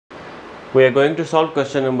We are going to solve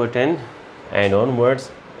question number 10 and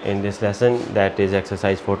onwards in this lesson, that is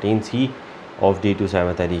exercise 14C of D2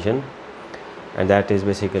 7th edition, and that is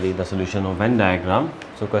basically the solution of Venn diagram.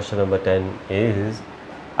 So question number 10 is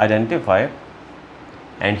identify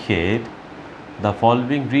and shade the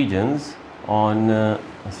following regions on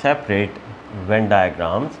separate Venn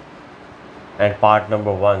diagrams, and part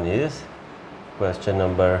number 1 is question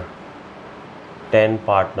number 10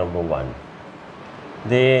 part number 1.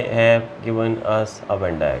 They have given us a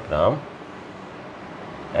Venn diagram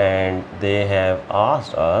and they have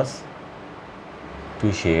asked us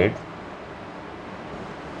to shade.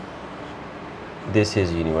 This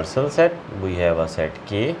is universal set. We have a set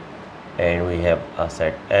K and we have a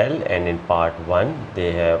set L, and in part 1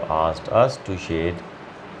 they have asked us to shade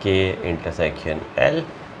K intersection L.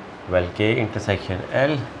 Well, K intersection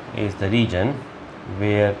L is the region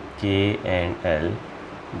where K and L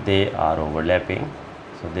they are overlapping.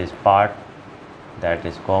 So this part that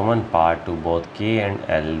is common part to both K and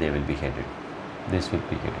L, they will be shaded. This will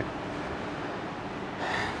be shaded.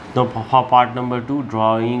 Now for part number 2,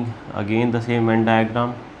 drawing again the same Venn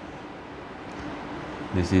diagram.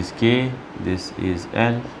 This is K, this is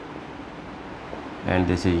L, and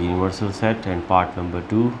this is universal set, and part number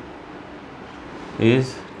 2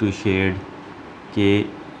 is to shade K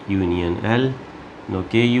union L. Now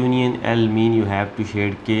K union L mean you have to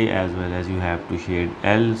shade K as well as you have to shade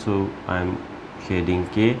L. So I am shading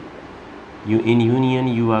K. In union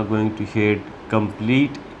you are going to shade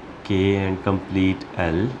complete K and complete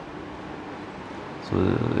L. So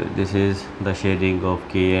this is the shading of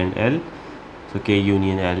K and L. So K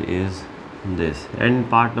union L is this. And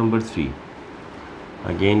part number 3,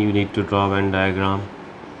 again you need to draw Venn diagram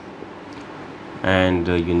and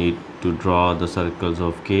you need to draw the circles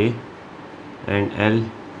of K and L,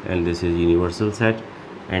 and this is universal set.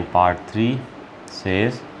 And part 3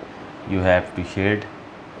 says you have to shade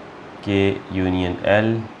K union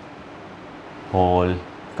L whole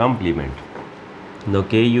complement. Now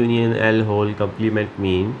K union L whole complement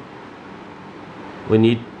mean we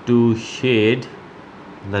need to shade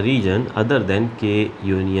the region other than K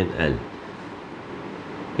union L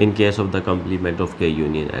in case of the complement of K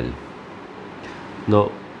union L.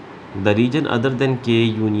 Now the region other than K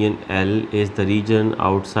union L is the region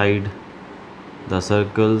outside the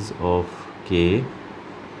circles of K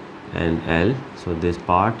and L. So this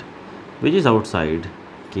part which is outside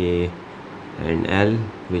K and L,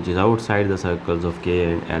 which is outside the circles of K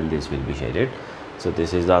and L, this will be shaded. So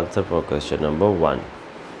this is the answer for question number 1.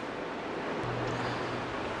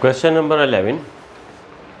 Question number 11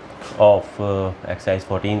 of exercise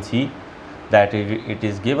 14C, that it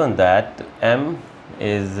is given that M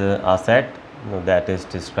is a set that is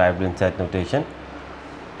described in set notation.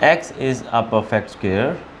 X is a perfect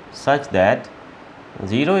square such that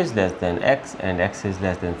 0 is less than x and x is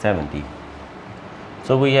less than 70.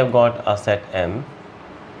 So we have got a set M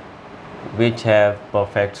which have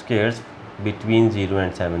perfect squares between 0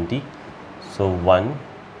 and 70. So 1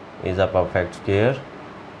 is a perfect square.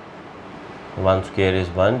 1 square is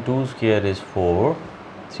 1, 2 square is 4,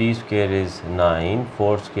 3 square is 9,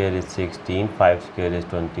 4 square is 16, 5 square is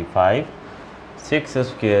 25, 6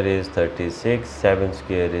 square is 36, 7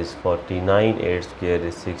 square is 49, 8 square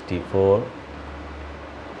is 64.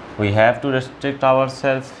 We have to restrict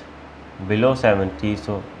ourselves below 70.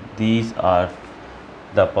 So these are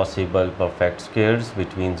the possible perfect squares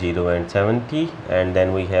between 0 and 70. And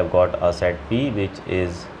then we have got a set P, which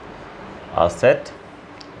is a set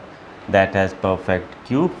that has perfect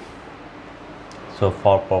cube. So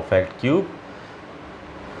for perfect cube,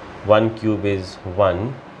 1 cube is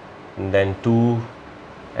 1, and then 2,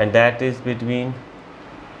 and that is between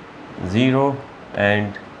 0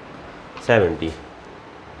 and 70.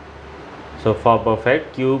 So for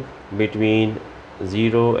perfect cube between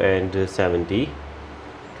 0 and 70,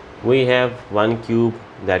 we have 1 cube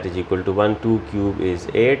that is equal to 1, 2 cube is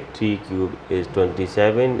 8, 3 cube is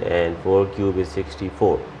 27, and 4 cube is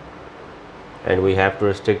 64. And we have to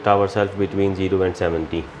restrict ourselves between 0 and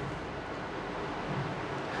 70.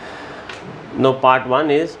 Now part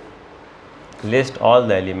 1 is list all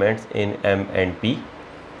the elements in M and P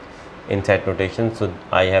in set notation. So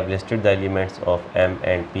I have listed the elements of M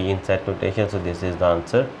and P in set notation. So this is the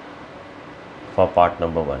answer for part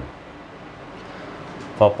number 1.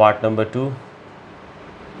 For part number 2,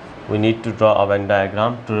 we need to draw a Venn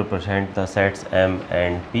diagram to represent the sets M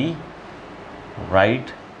and P.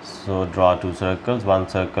 Right. So draw 2 circles, 1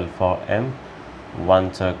 circle for M,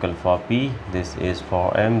 1 circle for P. This is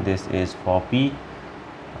for M, this is for P.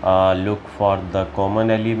 Look for the common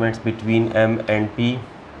elements between M and P.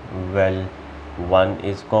 Well, 1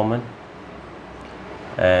 is common.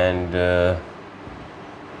 and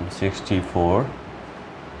 64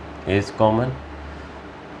 is common.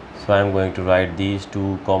 So I am going to write these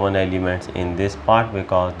two common elements in this part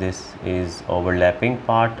because this is overlapping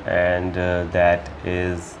part, and that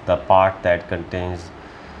is the part that contains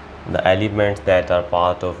the elements that are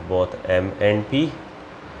part of both M and P.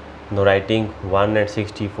 Now writing 1 and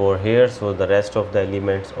 64 here, so the rest of the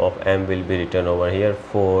elements of M will be written over here.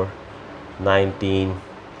 4, 19,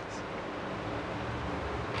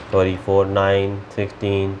 9,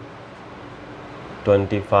 16,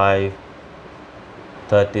 25,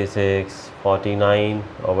 36, 49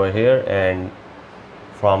 over here, and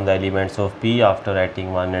from the elements of P, after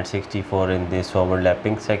writing 1 and 64 in this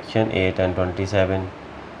overlapping section, 8 and 27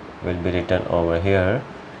 will be written over here.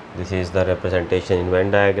 This is the representation in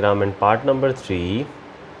Venn diagram. And part number 3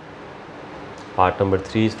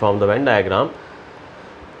 is from the Venn diagram.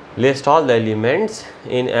 List all the elements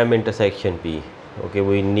in M intersection P. Okay,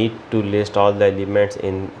 we need to list all the elements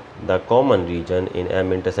in the common region in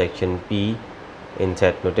M intersection P in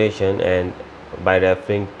set notation, and by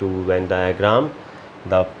referring to Venn diagram,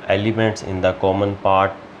 the elements in the common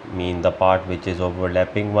part mean the part which is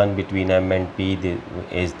overlapping one between M and P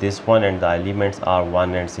is this one, and the elements are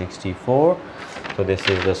 1 and 64. So this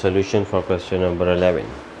is the solution for question number 11.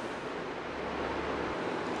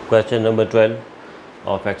 Question number 12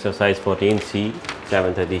 of exercise 14C,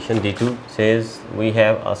 7th edition, D2, says we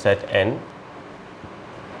have a set N.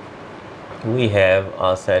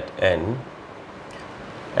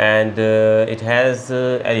 And it has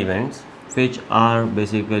elements which are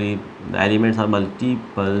basically, the elements are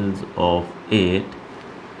multiples of 8,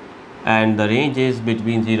 and the range is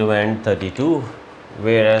between 0 and 32,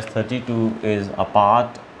 whereas 32 is a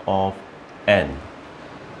part of N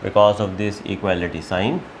because of this equality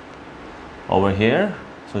sign over here.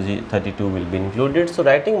 So 32 will be included. So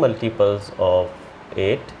writing multiples of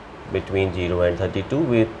 8 between 0 and 32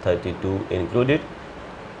 with 32 included: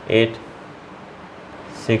 8,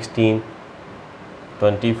 16,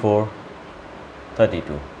 24,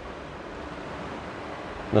 32.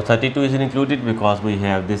 Now 32 is included because we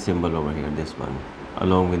have this symbol over here, this one,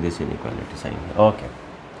 along with this inequality sign. Okay.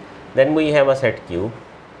 Then we have a set Q,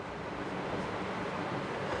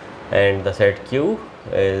 and the set Q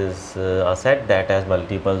is a set that has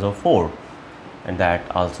multiples of 4, and that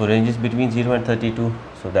also ranges between 0 and 32.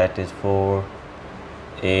 So that is 4,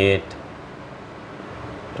 8,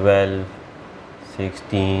 12,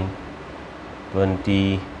 16,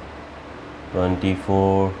 20,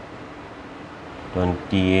 24,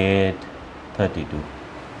 28, 32,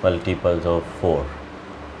 multiples of 4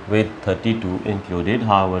 with 32 included.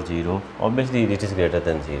 However, 0, obviously it is greater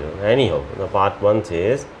than 0. Anyhow, the part 1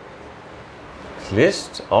 says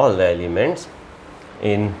list all the elements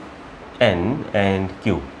in N and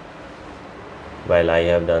Q. Well, I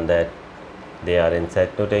have done that, they are in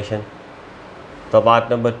set notation. The part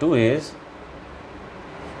number 2 is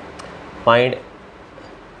find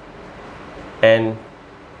N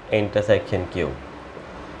intersection Q.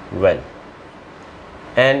 Well,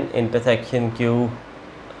 N intersection Q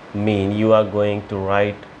mean you are going to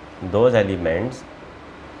write those elements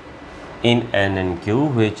in N and Q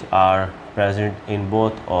which are present in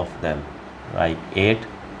both of them. Like 8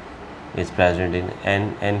 is present in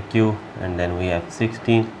N and Q, and then we have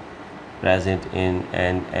 16 present in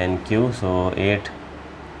N and Q. So 8,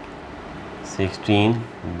 16,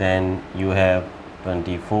 then you have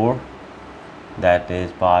 24, that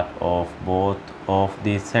is part of both of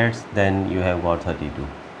these sets. Then you have got 32.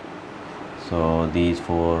 So these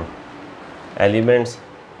 4 elements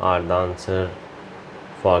are the answer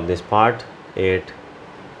for this part: 8,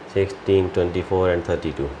 16, 24 and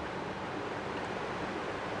 32.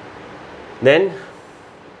 Then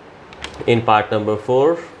in part number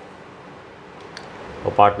 4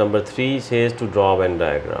 or part number 3 says to draw a Venn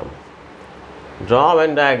diagram. Draw a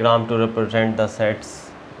Venn diagram to represent the sets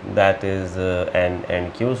that is N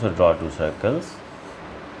and Q. So draw 2 circles.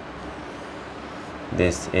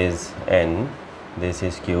 This is N, this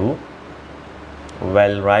is Q.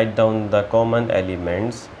 Well, write down the common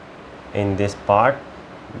elements in this part.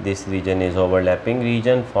 This region is overlapping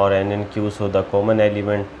region for N and Q, so the common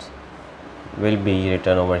elements will be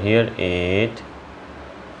written over here: 8,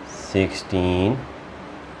 16,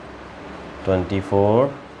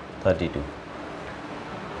 24, 32.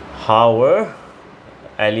 However,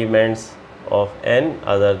 elements of N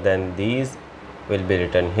other than these will be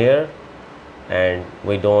written here, and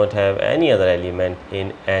we don't have any other element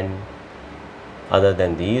in N other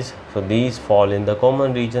than these, so these fall in the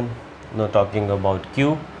common region. Now talking about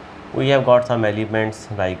Q, we have got some elements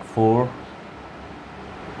like 4,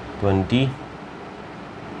 20,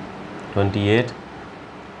 28,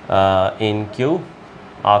 in Q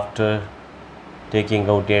after taking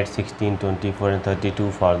out 8, 16, 24 and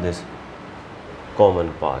 32 for this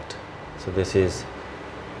common part. So this is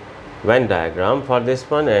Venn diagram for this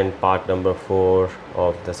one. And part number 4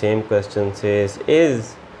 of the same question says,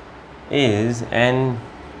 is n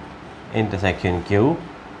intersection Q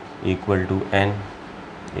equal to n?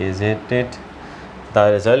 Is it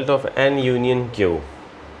the result of n union Q?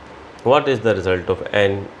 What is the result of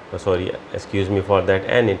n, sorry, excuse me for that,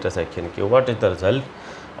 n intersection Q? What is the result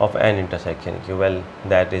of n intersection Q? Well,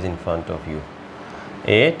 that is in front of you.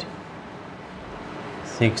 8,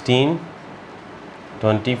 16,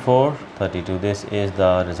 24, 32. This is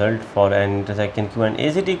the result for n intersection Q. And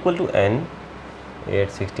is it equal to n?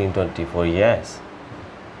 8, 16, 24. Yes.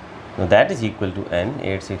 Now that is equal to n,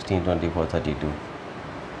 8, 16, 24, 32.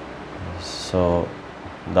 So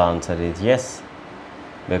the answer is yes,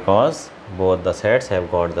 because both the sets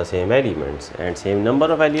have got the same elements and same number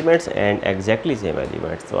of elements and exactly same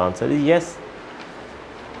elements. So answer is yes.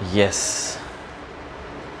 Yes.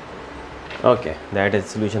 Okay, that is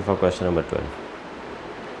solution for question number 12.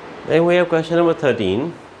 Then we have question number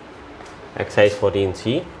 13, exercise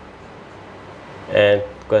 14C. And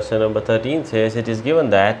question number 13 says, it is given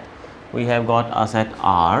that we have got a set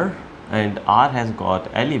R, and R has got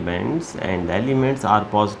elements, and the elements are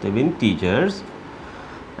positive integers,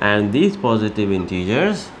 and these positive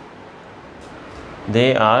integers,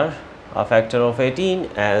 they are a factor of 18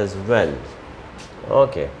 as well.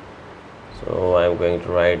 Okay, so I am going to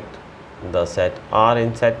write the set R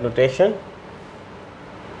in set notation.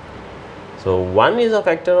 So 1 is a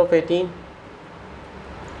factor of 18,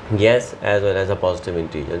 yes, as well as a positive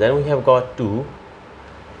integer. Then we have got 2,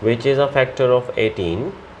 which is a factor of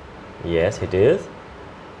 18, yes it is,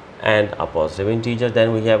 and a positive integer.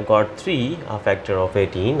 Then we have got 3, a factor of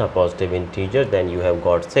 18, a positive integer. Then you have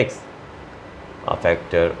got 6, a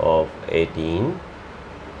factor of 18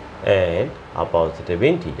 and a positive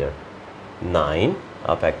integer. 9,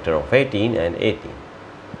 a factor of 18 and 18.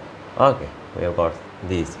 Okay, we have got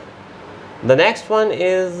these. The next one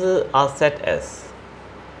is a set S,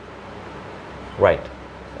 right,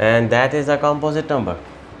 and that is a composite number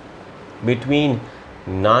between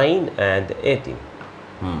 9 and 18.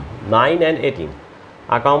 9 and 18,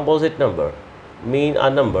 a composite number mean a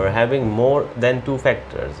number having more than 2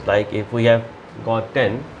 factors. Like if we have got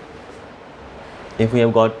 10,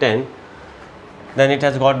 then it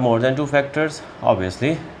has got more than 2 factors,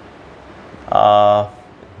 obviously.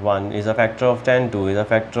 1 is a factor of 10, 2 is a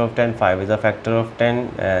factor of 10, 5 is a factor of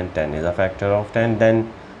 10, and 10 is a factor of 10.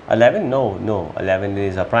 Then 11, no, 11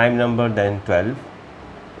 is a prime number. Then 12,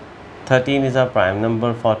 13 is a prime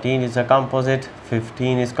number, 14 is a composite,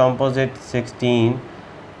 15 is composite, 16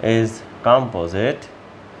 is composite,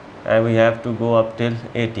 and we have to go up till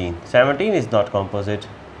 18. 17 is not composite.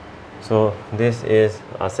 So this is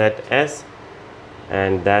a set S,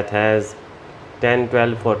 and that has 10,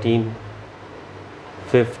 12, 14,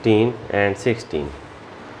 15 and 16.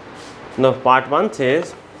 Now part 1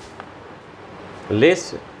 says,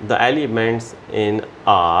 list the elements in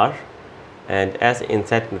R and S in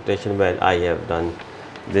set notation. Well, I have done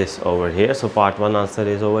this over here. So part 1 answer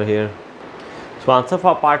is over here. So answer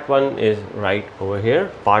for part 1 is right over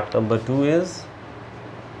here. Part number 2 is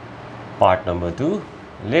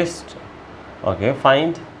list. Okay,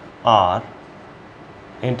 find R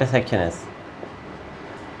intersection S.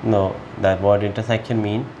 No, that word intersection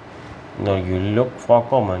mean, no, you look for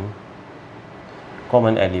common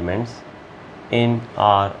elements in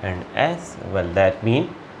R and S. Well, that mean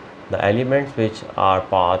the elements which are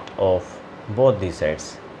part of both these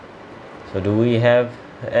sets. So do we have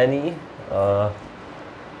any?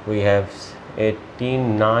 We have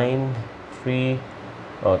 18, 9, 3.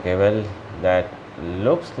 Okay, well, that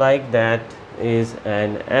looks like that is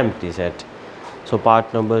an empty set. So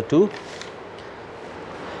part number 2,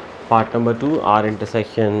 R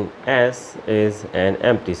intersection S is an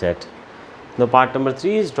empty set. Now part number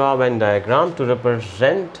 3 is draw Venn diagram to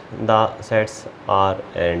represent the sets R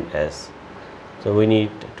and S. So we need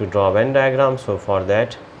to draw Venn diagram. So for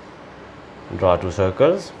that, draw 2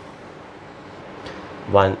 circles.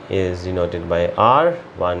 One is denoted by R,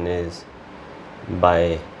 one is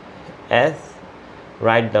by S.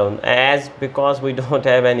 Write down as, because we don't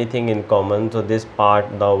have anything in common, so this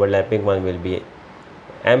part, the overlapping one, will be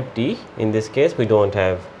empty. In this case, we don't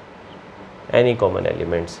have any common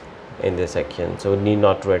elements in this section, so we need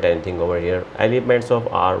not write anything over here. Elements of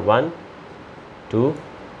R: 1, 2,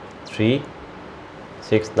 3,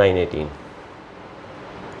 6, 9, 18.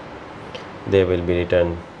 They will be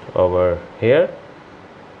written over here,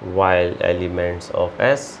 while elements of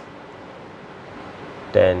S: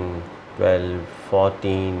 10, 12,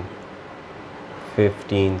 14,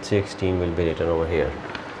 15, 16 will be written over here.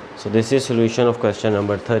 So this is solution of question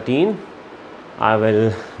number 13. I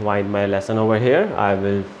will wind my lesson over here. I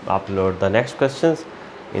will upload the next questions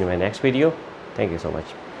in my next video. Thank you so much.